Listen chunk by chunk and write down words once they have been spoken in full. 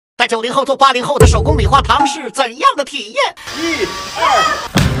在90后做80后的手工米花糖是怎样的体验？1、2。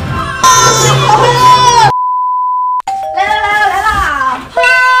来啦！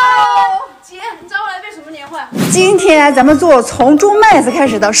姐，你找我来备什么年会？今天咱们做从种麦子开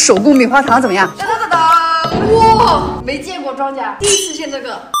始的手工米花糖，怎么样？当！哇，没见过庄稼，第一次见这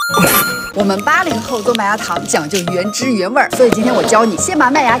个。我们80后做麦芽糖讲究原汁原味，所以今天我教你先把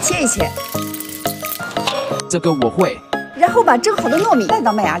麦芽切一切，这个我会。然后把蒸好的糯米带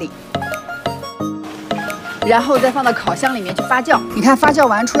到麦芽里，然后再放到烤箱里面去发酵。你看发酵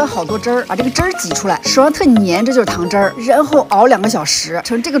完出来好多汁儿，把这个汁儿挤出来，手上特黏，这就是糖汁儿。然后熬2个小时，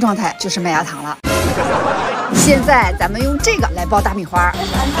成这个状态就是麦芽糖了。现在咱们用这个来包大米花。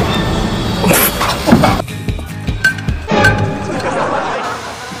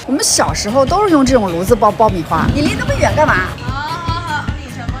我们小时候都是用这种炉子包爆米花。你离那么远干嘛？好，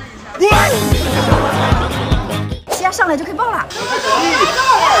理一下。气压上来就可以爆了。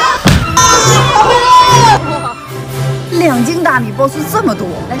2斤大米包出这么多，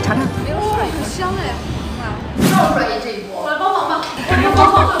来尝尝。很香哎！倒出来这一波，我来帮忙吧。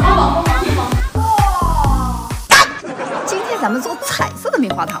帮忙。今天咱们做彩色的米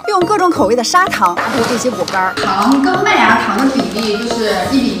花糖，用各种口味的砂糖搭配这些果干，糖跟麦芽糖的比例就是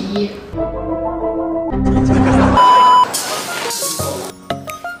1比1。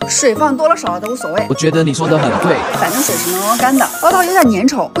水放多了少了都无所谓，我觉得你说的很对，反正水是能熬干的，熬到有点粘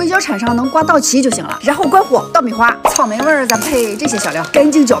稠，硅胶铲上能刮到齐就行了。然后关火倒米花，草莓味儿再配这些小料，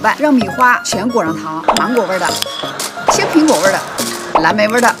干净搅拌，让米花全裹上糖，芒果味的、青苹果味的、蓝莓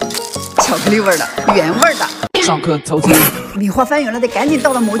味的、巧克力味的、原味的。上课投资。米花翻匀了，得赶紧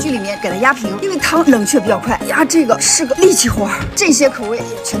倒到模具里面给它压平，因为糖冷却比较快，压这个是个力气活。这些口味也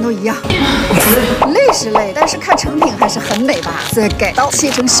全都一样，累是累，但是看成品还是很美吧。再改刀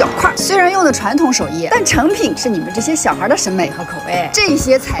切成小块，虽然用的传统手艺，但成品是你们这些小孩的审美和口味。这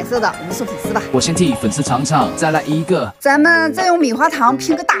些彩色的我们送粉丝吧，我先替粉丝尝尝，再来一个。咱们再用米花糖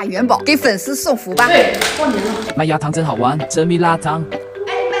拼个大元宝，给粉丝送福吧。对，过年了。麦芽糖真好玩，真蜜辣糖。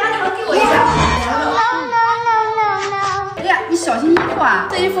哎，麦芽糖给我一下。你小心衣服啊！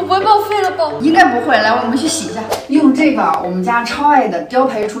这衣服不会报废了吧？应该不会。来，我们去洗一下。用这个我们家超爱的雕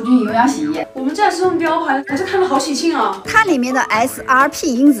牌除菌营养洗衣液。我们这是用雕牌，可是看着好喜庆啊！它里面的 SRP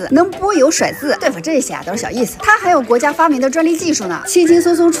因子能拨油甩渍，对付这些都是小意思。它还有国家发明的专利技术呢，轻轻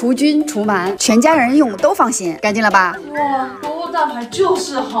松松除菌除螨，全家人用都放心。干净了吧？哇，国货大牌就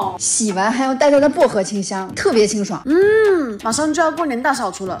是好。洗完还要带它的薄荷清香，特别清爽。马上就要过年大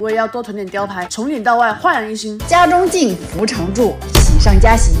扫除了，我也要多囤点雕牌，从里到外焕然一新。家中静，福常驻，喜上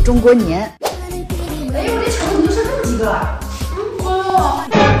加喜，中国年。哎呦，这成品就剩这么几个了。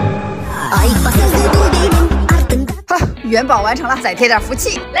好，元宝完成了，再贴点福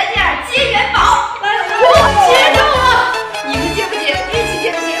气。来点接元宝，来，接着。